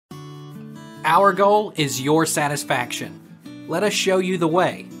Our goal is your satisfaction. Let us show you the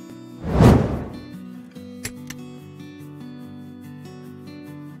way.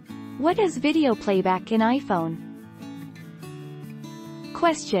 What is video playback in iPhone?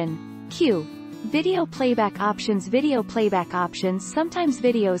 Question. Q. Video playback options. Video playback options. Sometimes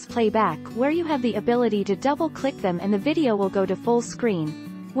videos play back where you have the ability to double-click them and the video will go to full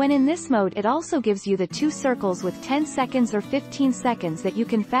screen. When in this mode, it also gives you the two circles with 10 seconds or 15 seconds that you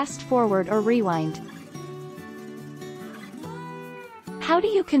can fast forward or rewind. How do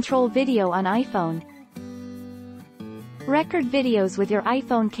you control video on iPhone? Record videos with your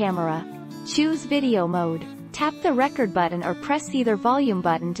iPhone camera. Choose video mode. Tap the record button or press either volume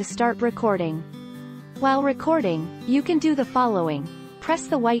button to start recording. While recording, you can do the following. Press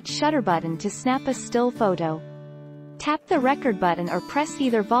the white shutter button to snap a still photo. Tap the record button or press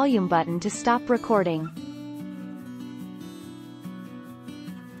either volume button to stop recording.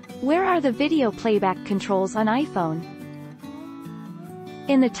 Where are the video playback controls on iPhone?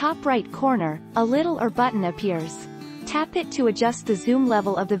 In the top right corner, a little or button appears. Tap it to adjust the zoom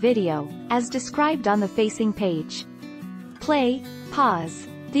level of the video, as described on the facing page. Play, pause,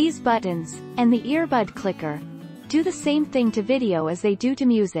 these buttons, and the earbud clicker do the same thing to video as they do to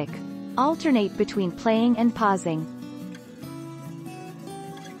music. Alternate between playing and pausing.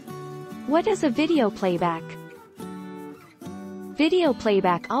 What is a video playback? Video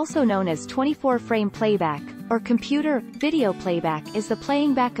playback, also known as 24-frame playback, or computer video playback, is the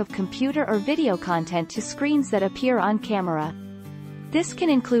playing back of computer or video content to screens that appear on camera. This can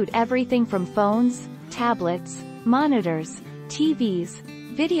include everything from phones, tablets, monitors, TVs,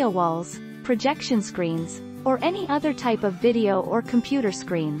 video walls, projection screens, or any other type of video or computer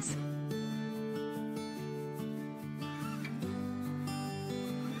screens.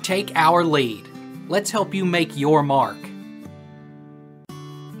 Take our lead. Let's help you make your mark.